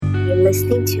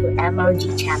listening to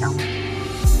MOG Channel.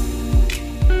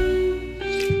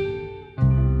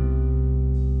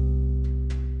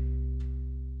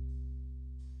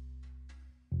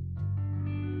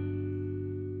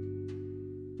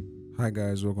 Hi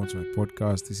guys, welcome to my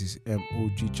podcast. This is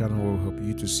MOG Channel, where we'll help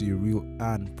you to see real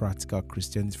and practical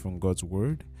Christianity from God's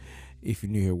Word. If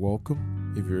you're new here,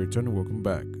 welcome. If you're returning, welcome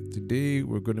back. Today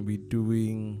we're going to be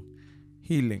doing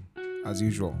healing as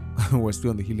usual. We're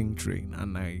still on the healing train,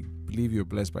 and I believe you're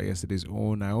blessed by yesterday's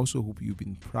own. I also hope you've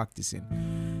been practicing.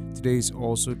 Today is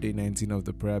also day 19 of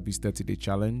the Prayer Beast 30-day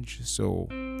challenge, so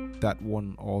that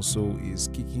one also is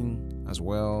kicking as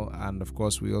well. And of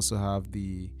course, we also have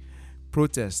the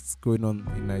protests going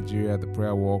on in Nigeria, the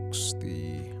prayer walks,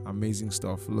 the amazing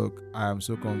stuff. Look, I am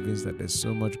so convinced that there's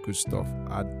so much good stuff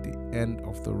at the end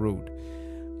of the road.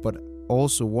 But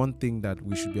also, one thing that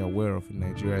we should be aware of in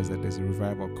Nigeria is that there's a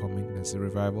revival coming. There's a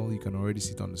revival. You can already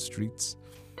see it on the streets.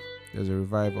 There's a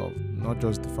revival, not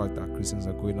just the fact that Christians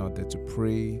are going out there to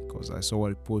pray, because I saw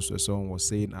a post where someone was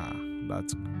saying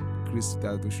that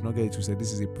we should not get it twisted.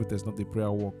 This is a protest, not a prayer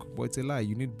walk. But it's a lie.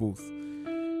 You need both.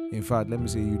 In fact, let me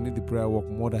say, you need the prayer walk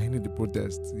more than you need the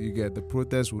protest. You get the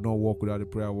protest will not work without the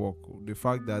prayer walk. The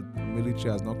fact that the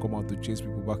military has not come out to chase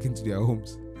people back into their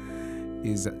homes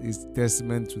is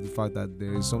testament to the fact that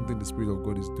there is something the Spirit of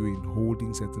God is doing,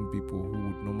 holding certain people who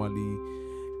would normally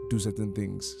do certain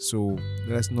things. So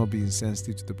let's not be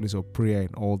insensitive to the place of prayer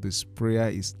in all this. Prayer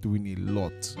is doing a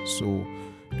lot. So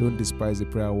don't despise the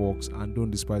prayer walks and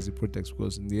don't despise the protest,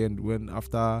 because in the end, when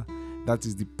after that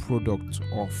is the product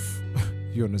of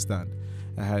you understand,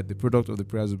 the product of the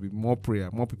prayers will be more prayer,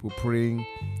 more people praying,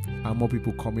 and more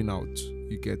people coming out.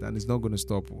 You get, and it's not going to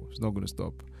stop. It's not going to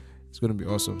stop. It's going to be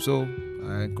awesome. So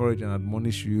I encourage and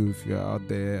admonish you, if you're out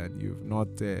there and you've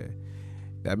not, there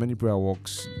are many prayer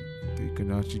walks. You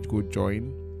can actually go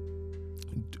join.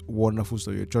 Wonderful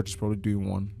story. Your church is probably doing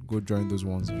one. Go join those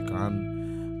ones if you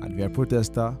can. And if you're a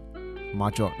protester,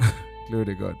 march on. Glory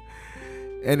to God.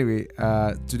 Anyway,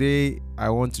 today I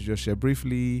want to just share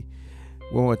briefly.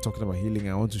 When we're talking about healing,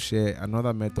 I want to share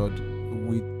another method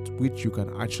with which you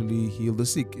can actually heal the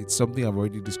sick. It's something I've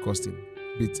already discussed in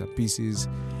bits and pieces.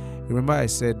 Remember, I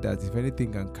said that if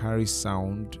anything can carry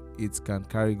sound, it can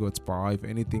carry God's power. If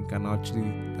anything can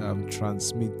actually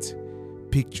transmit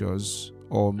pictures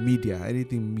or media,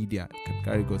 anything media can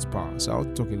carry God's power. So I'll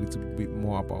talk a little bit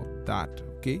more about that.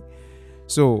 Okay.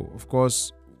 So, of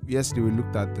course, yesterday we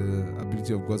looked at the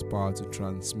ability of God's power to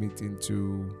transmit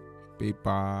into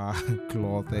paper,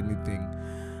 cloth, anything.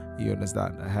 You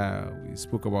understand? We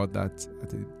spoke about that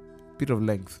at a bit of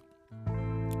length.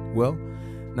 Well,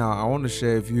 now I want to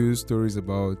share a few stories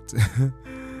about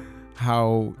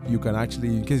how you can actually,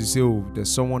 in case you say, oh, there's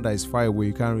someone that is far away,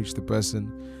 you can't reach the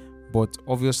person. But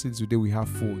obviously today we have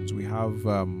phones, we have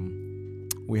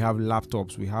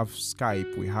laptops, we have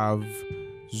Skype, we have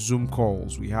Zoom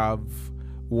calls, we have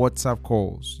WhatsApp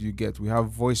calls, we have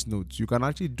voice notes. You can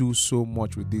actually do so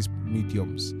much with these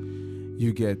mediums.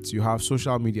 You have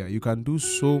social media. You can do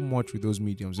so much with those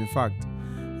mediums. In fact,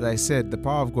 as I said, the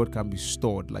power of God can be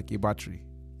stored like a battery.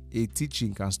 A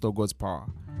teaching can store God's power.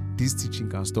 This teaching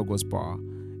can store God's power.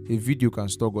 A video can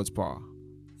store God's power.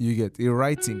 A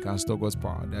writing can store God's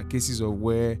power. There are cases of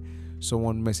where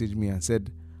someone messaged me and said,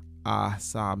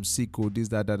 sir, I'm sick, or this,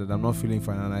 that, I'm not feeling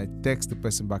fine. And I text the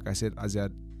person back. I said, as you're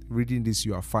reading this,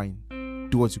 you are fine.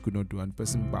 Do what you could not do. And the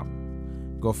person,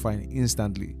 bam, got fine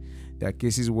instantly. There are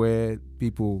cases where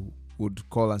people would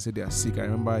call and say they are sick. I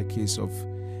remember a case of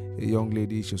a young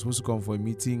lady. She was supposed to come for a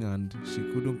meeting and she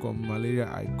couldn't come. Malaria.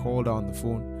 I called her on the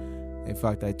phone. In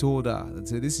fact, I told her, I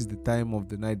said, this is the time of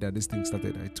the night that this thing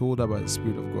started. I told her by the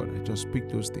Spirit of God. I just speak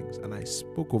those things. And I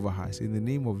spoke over her. I said, in the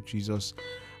name of Jesus,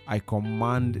 I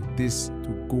command this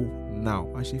to go now.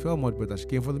 And she felt much better. She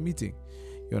came for the meeting.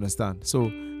 You understand?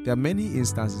 So there are many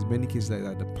instances, many cases like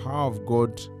that. The power of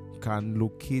God can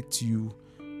locate you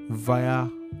via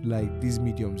like these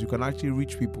mediums. You can actually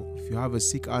reach people. If you have a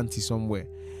sick auntie somewhere,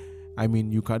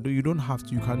 you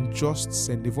can just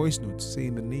send a voice note, say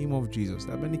in the name of Jesus.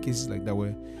 There are many cases like that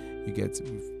where you get,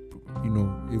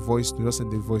 a voice note, just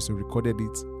send a voice note, recorded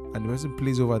it, and the person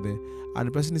plays over there, and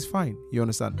the person is fine. You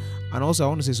understand? And also, I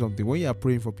want to say something. When you are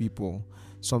praying for people,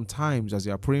 sometimes as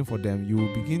you are praying for them, you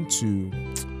will begin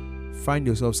to find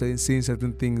yourself saying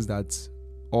certain things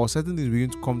or certain things begin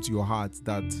to come to your heart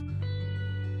that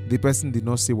the person did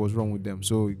not say was wrong with them.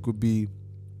 So it could be,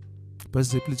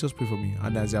 person say, please just pray for me.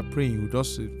 And as you're praying, you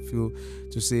just feel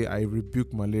to say, I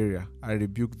rebuke malaria, I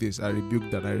rebuke this, I rebuke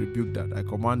that, I rebuke that, I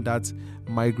command that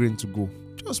migraine to go.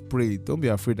 Just pray. Don't be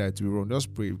afraid that it will wrong.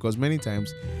 Just pray. Because many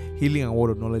times healing and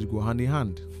word of knowledge go hand in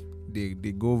hand. They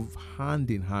go hand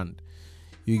in hand.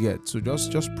 You get, so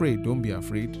just pray. Don't be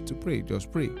afraid to pray.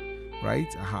 Just pray, right?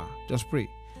 Just pray.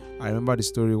 I remember the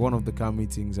story. One of the camp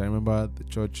meetings. I remember the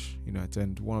church,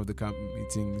 attend one of the camp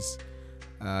meetings.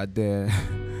 The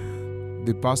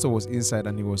pastor was inside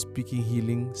and he was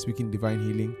speaking divine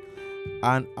healing.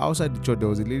 And outside the church, there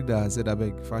was a lady that had said,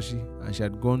 "Abeg, Fashi," and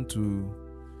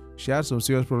she had some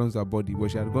serious problems with her body,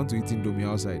 but she had gone to eat Indomie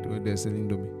outside where they're selling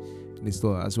Indomie in the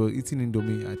store. As well, eating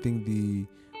Indomie, I think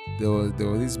there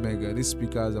were these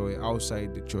speakers that were outside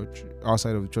of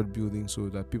the church building, so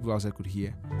that people outside could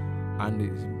hear.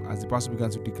 And as the pastor began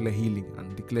to declare healing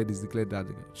and declare that,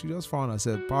 she just found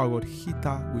herself, power of God hit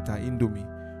her with her Indomie,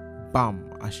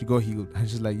 bam, and she got healed. And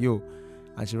she's like, yo,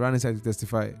 and she ran inside to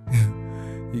testify.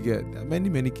 You get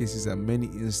many cases and many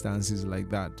instances like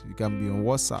that. You can be on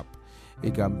WhatsApp,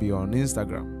 it can be on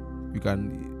Instagram, you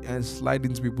can slide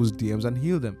into people's DMs and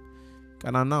heal them.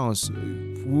 Can announce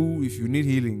if you need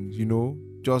healing,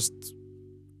 just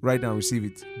write down, receive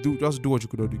it. Just do what you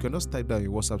could not do. You can just type down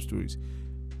your WhatsApp stories.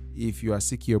 If you are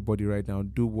sick in your body right now,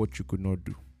 do what you could not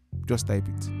do. Just type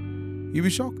it. You'll be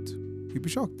shocked.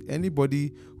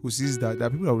 Anybody who sees that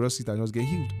people that will just sit and just get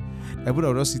healed. People that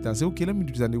will just sit and say, okay, let me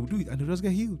do this, and they will do it, and they'll just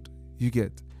get healed. You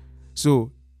get.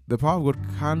 So the power of God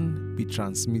can be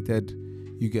transmitted,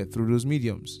 you get, through those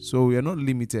mediums. So we are not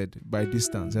limited by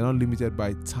distance. We're not limited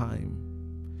by time.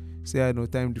 Say, I know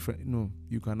time different. No,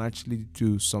 you can actually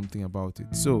do something about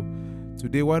it. So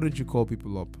today, why don't you call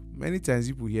people up? Many times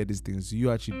people hear these things. Do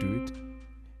you actually do it?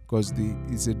 Because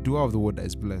it's a doer of the word that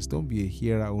is blessed. Don't be a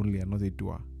hearer only and not a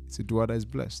doer. It's a doer that is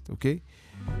blessed. Okay?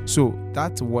 So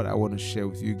that's what I want to share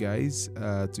with you guys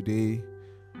today.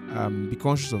 Be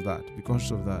conscious of that.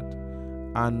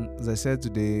 And as I said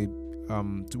today,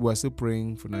 we're still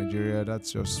praying for Nigeria.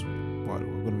 That's just what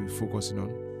we're going to be focusing on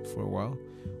for a while.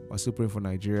 We're still praying for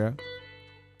Nigeria.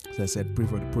 As I said, pray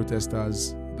for the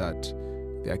protesters that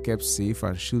they are kept safe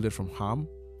and shielded from harm,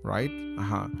 right?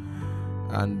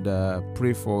 And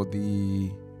pray for the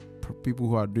people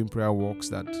who are doing prayer walks,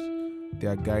 that they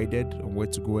are guided on where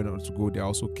to go and not to go. They are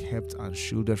also kept and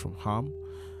shielded from harm.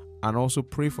 And also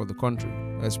pray for the country.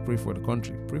 Let's pray for the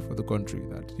country. Pray for the country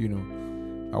that,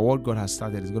 what God has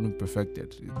started is going to be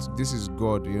perfected. This is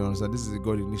God, you understand? This is a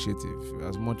God initiative.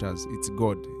 As much as it's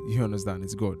God, you understand?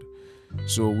 It's God.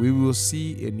 So we will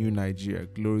see a new Nigeria.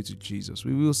 Glory to Jesus.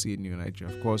 We will see a new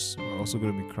Nigeria. Of course, we're also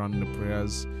going to be crowning the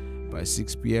prayers by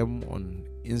 6 p.m. on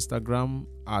Instagram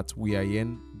at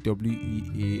WeAreyen, WeAreyen.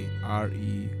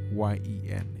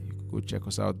 You can go check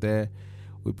us out there.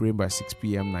 We're praying by 6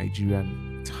 p.m.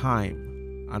 Nigerian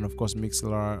time. And of course,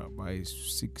 Mixlr by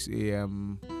 6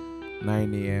 a.m.,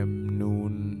 9 a.m.,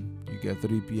 noon, you get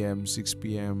 3 p.m., 6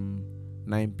 p.m.,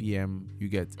 9 p.m., you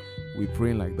get. We're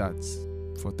praying like that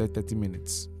for 30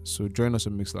 minutes. So join us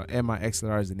on Mixlr.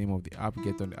 MIXLR is the name of the app.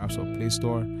 Get on the App Store, Play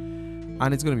Store,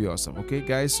 and it's going to be awesome. Okay,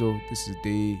 guys? So this is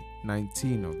day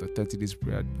 19 of the 30 Days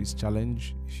Prayer Peace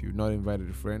Challenge. If you've not invited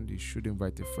a friend, you should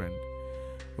invite a friend.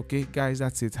 Okay, guys,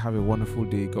 that's it. Have a wonderful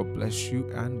day. God bless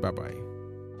you, and bye-bye.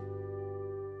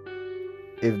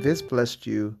 If this blessed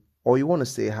you, or you want to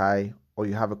say hi, or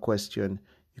you have a question,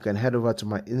 you can head over to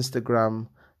my Instagram.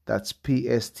 That's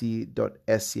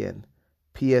pst.sien,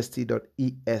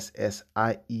 pst.essien.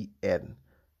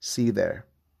 See you there.